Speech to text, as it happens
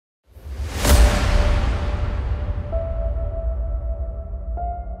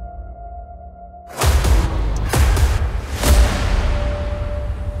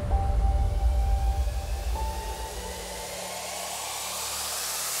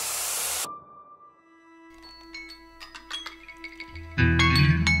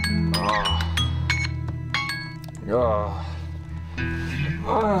Oh.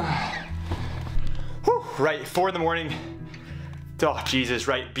 Right, 4 in the morning. Oh, Jesus,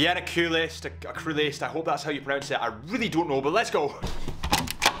 right. Beinn A'chrùlaiste, I hope that's how you pronounce it. I really don't know, but let's go.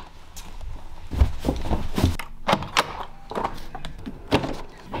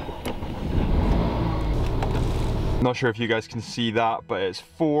 Not sure if you guys can see that, but it's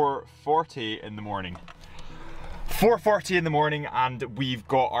 4:40 in the morning. 4:40 in the morning, and we've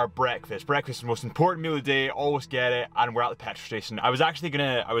got our breakfast. Breakfast is the most important meal of the day, always get it, and we're at the petrol station. I was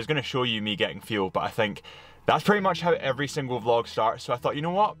gonna show you me getting fuel, but I think that's pretty much how every single vlog starts, so I thought, you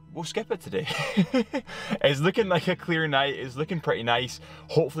know what, we'll skip it today. It's looking like a clear night, it's looking pretty nice.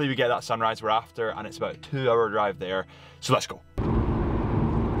 Hopefully we get that sunrise we're after, and it's about a 2-hour drive there, so let's go.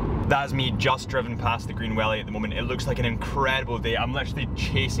 That's me just driven past the Green Welly at the moment. It looks like an incredible day. I'm literally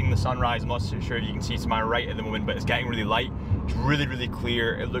chasing the sunrise. I'm not so sure if you can see to my right at the moment, but it's getting really light. It's really, really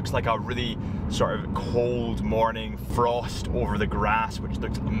clear. It looks like a really sort of cold morning, frost over the grass, which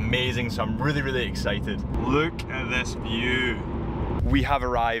looks amazing. So I'm really, really excited. Look at this view. We have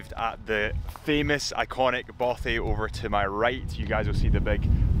arrived at the famous, iconic bothy over to my right. You guys will see the big,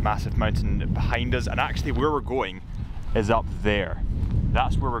 massive mountain behind us. And actually where we're going is up there.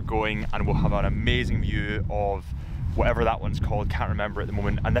 That's where we're going, and we'll have an amazing view of whatever that one's called, can't remember at the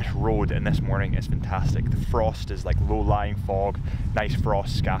moment. And this road in this morning is fantastic. The frost is like low-lying fog, nice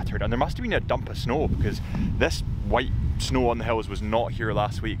frost scattered, and there must have been a dump of snow because this white snow on the hills was not here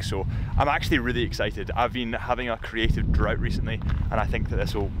last week. So I'm actually really excited. I've been having a creative drought recently, and I think that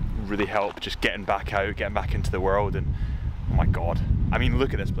this will really help just getting back out, getting back into the world. And oh my god, I mean,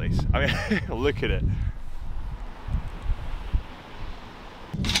 look at this place. I mean, look at it.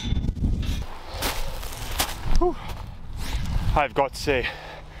 Whew. I've got to say,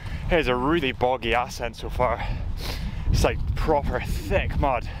 it is a really boggy ascent so far. It's like proper thick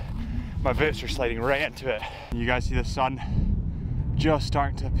mud. My boots are sliding right into it. You guys see the sun just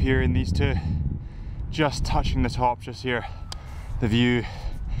starting to appear in these two, just touching the top just here. The view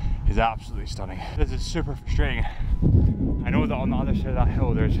is absolutely stunning. This is super frustrating. I know that on the other side of that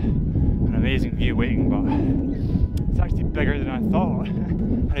hill there's an amazing view waiting, but it's actually bigger than I thought.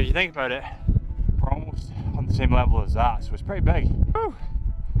 And if you think about it, we're almost on the same level as that, so it's pretty big. Woo!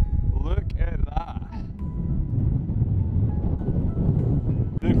 Look at that.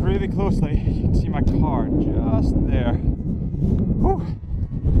 Look really closely, you can see my car just there. Whew.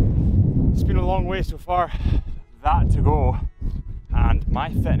 It's been a long way so far, that to go, and my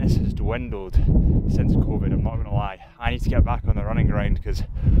fitness has dwindled since COVID, I'm not gonna lie. I need to get back on the running grind because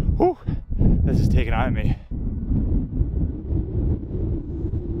this is taking out of me.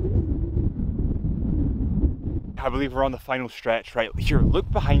 I believe we're on the final stretch right here. Look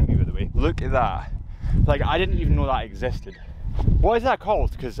behind me, by the way. Look at that. Like, I didn't even know that existed. What is that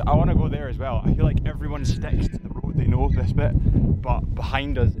called? Because I want to go there as well. I feel like everyone sticks to the road, they know this bit, but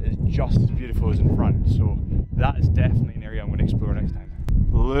behind us is just as beautiful as in front. So that is definitely an area I'm going to explore next time.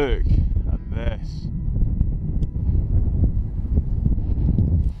 Look at this.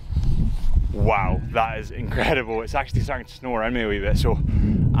 Wow, that is incredible. It's actually starting to snow around me a wee bit. So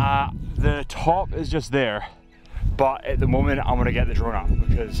the top is just there. But at the moment, I'm gonna get the drone up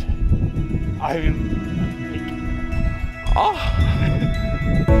because I'm like, oh.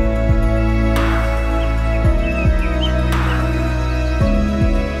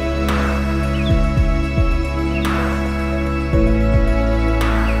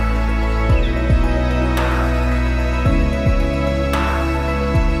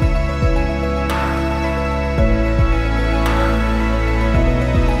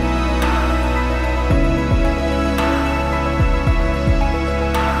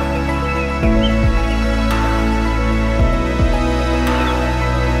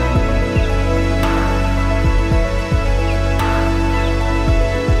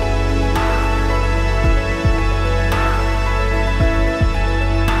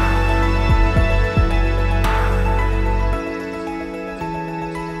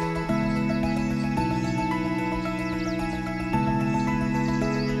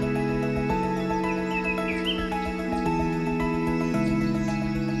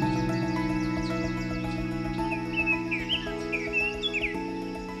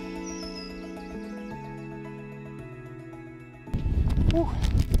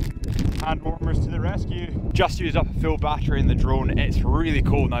 Hand warmers to the rescue. Just used up a full battery in the drone. It's really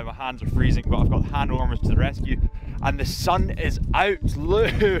cold now, my hands are freezing, but I've got hand warmers to the rescue. And the sun is out.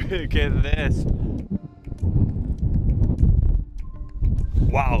 Look at this.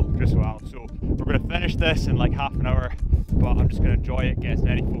 Wow, just wow. So we're going to finish this in like half an hour, but I'm just going to enjoy it, get as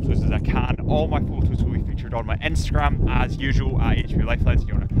many photos as I can. All my photos will be featured on my Instagram as usual at HB Lifelines. If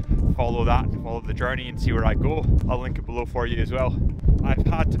you want to follow that and follow the journey and see where I go, I'll link it below for you as well. I've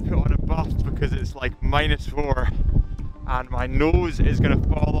had to put on a buff because it's like -4 and my nose is gonna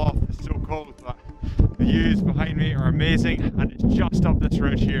fall off. It's so cold, but the views behind me are amazing and it's just up this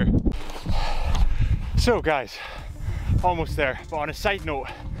ridge here. So guys, almost there. But on a side note,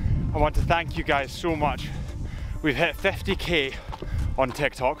 I want to thank you guys so much. We've hit 50k on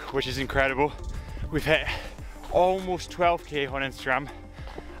TikTok, which is incredible. We've hit almost 12k on Instagram,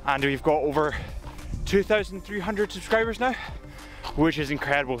 and we've got over 2,300 subscribers now, which is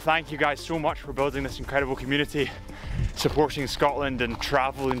incredible. Thank you guys so much for building this incredible community, supporting Scotland and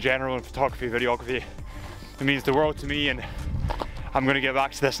travel in general and photography, videography. It means the world to me, and I'm gonna get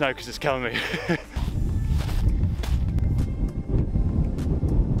back to this now because it's killing me.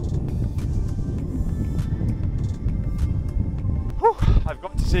 I've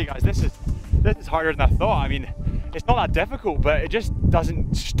got to say guys, this is harder than I thought. I mean, it's not that difficult, but it just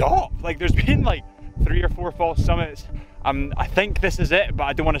doesn't stop. Like there's been like 3 or 4 false summits. I think this is it, but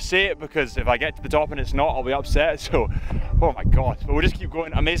I don't want to say it because if I get to the top and it's not, I'll be upset. So, oh my god. But we'll just keep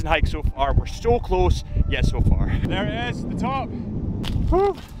going. Amazing hike so far. We're so close, yet so far. There it is, the top.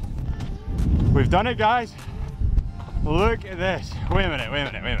 Whew. We've done it, guys. Look at this. Wait a minute.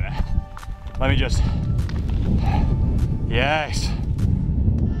 Let me just, yes.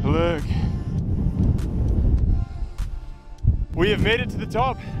 Look. We have made it to the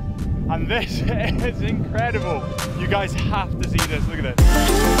top. And this is incredible. You guys have to see this, look at this.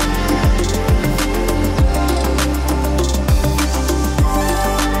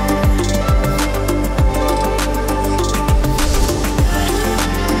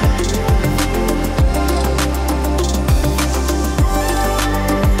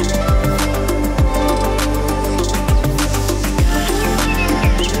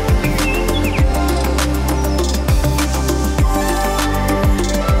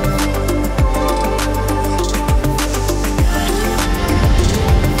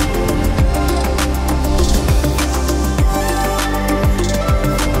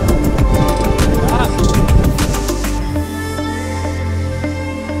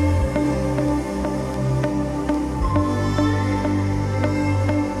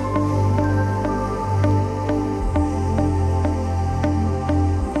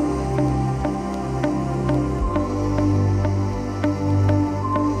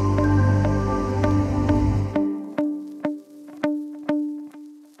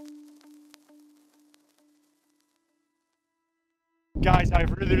 Guys, I've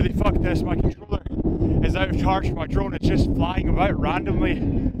really fucked this. My controller is out of charge. My drone is just flying about randomly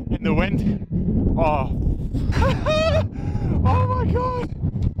in the wind. Oh. Oh my god.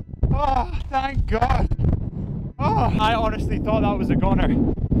 Oh, thank god. Oh, I honestly thought that was a goner.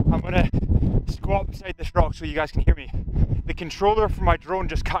 I'm gonna squat beside this rock so you guys can hear me. The controller for my drone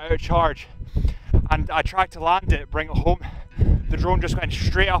just cut out of charge and I tried to land it, bring it home. The drone just went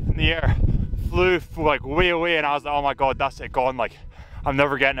straight up in the air, flew like way away, and I was like, oh my god, that's it, gone. Like, I'm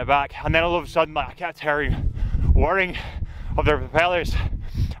never getting it back. And then all of a sudden, like, I kept hearing whirring of their propellers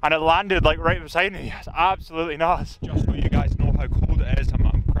and it landed like right beside me. It's absolutely nuts. Just so you guys know how cold it is,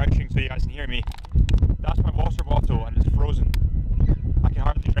 I'm crouching so you guys can hear me. That's my water bottle and it's frozen. I can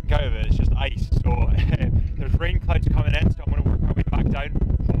hardly drink out of it, it's just ice. So there's rain clouds coming in, so I'm going to work my way back down.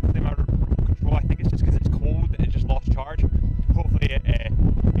 Hopefully my remote control, I think it's just because it's cold, it just lost charge. Hopefully it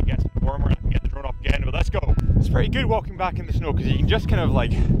gets warmer and I can get the drone up again, but let's go. It's pretty good walking back in the snow because you can just kind of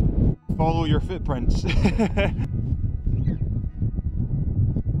like follow your footprints.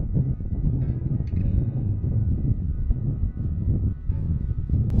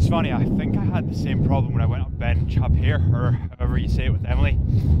 It's funny, I think I had the same problem when I went up Beinn up here, or however you say it, with Emily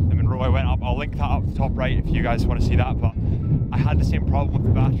in Monroe. I went up, I'll link that up the top right if you guys want to see that, but I had the same problem with the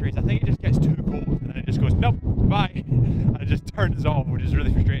batteries. I think it just gets too cold and then it just goes, nope, bye, and it just turns off, which is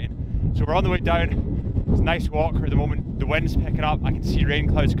really frustrating. So we're on the way down. It's a nice walk at the moment. The wind's picking up, I can see rain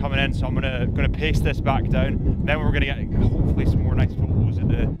clouds coming in, so I'm gonna pace this back down, and then we're gonna get hopefully some more nice photos at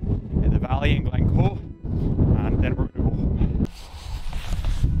the valley in Glencoe, and then we're gonna go home.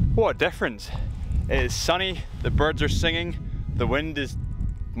 What a difference. It is sunny, the birds are singing, the wind is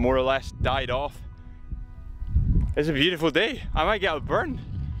more or less died off. It's a beautiful day. I might get a burn.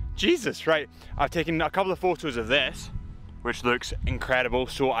 Jesus, right. I've taken a couple of photos of this, which looks incredible,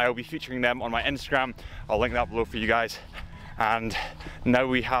 so I'll be featuring them on my Instagram. I'll link that below for you guys. And now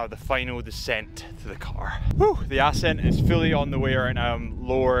we have the final descent to the car. Whew, the ascent is fully on the way right now. I'm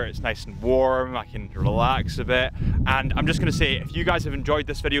lower, it's nice and warm, I can relax a bit. And I'm just gonna say, if you guys have enjoyed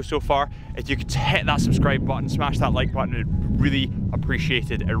this video so far, if you could hit that subscribe button, smash that like button, it'd really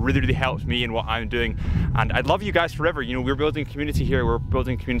appreciate it. It really helps me in what I'm doing. And I'd love you guys forever. You know, we're building a community here. We're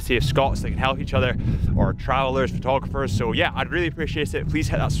building a community of Scots that can help each other, or travelers, photographers. So yeah, I'd really appreciate it. Please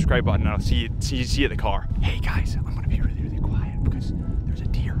hit that subscribe button and I'll see you at the car. Hey guys, I'm gonna be really quiet because there's a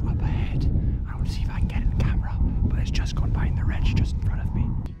deer up ahead. I want to see if I can get it in the camera, but it's just gone behind the ridge just in front of me.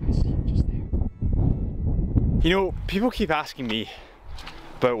 You guys see it just there? You know, people keep asking me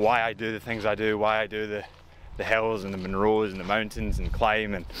about why I do the things I do, why I do the hills and the Munros and the mountains and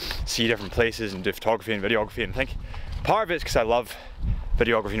climb and see different places and do photography and videography. And I think part of it's because I love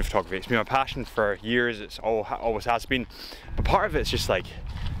videography and photography. It's been my passion for years, it's always has been. But part of it's just like,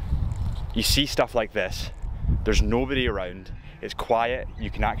 you see stuff like this, there's nobody around, it's quiet, you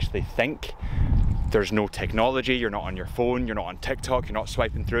can actually think, there's no technology, you're not on your phone, you're not on TikTok, you're not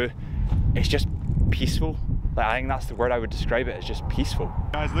swiping through. It's just peaceful. Like, I think that's the word I would describe it, it's just peaceful.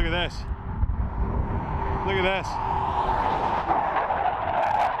 Guys, look at this. Look at this.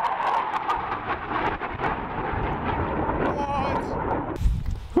 What?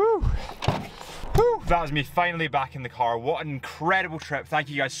 Whew. Whew. That was me finally back in the car. What an incredible trip. Thank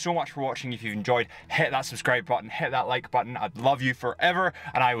you guys so much for watching. If you've enjoyed, hit that subscribe button, hit that like button. I'd love you forever,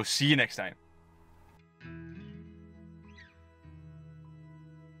 and I will see you next time.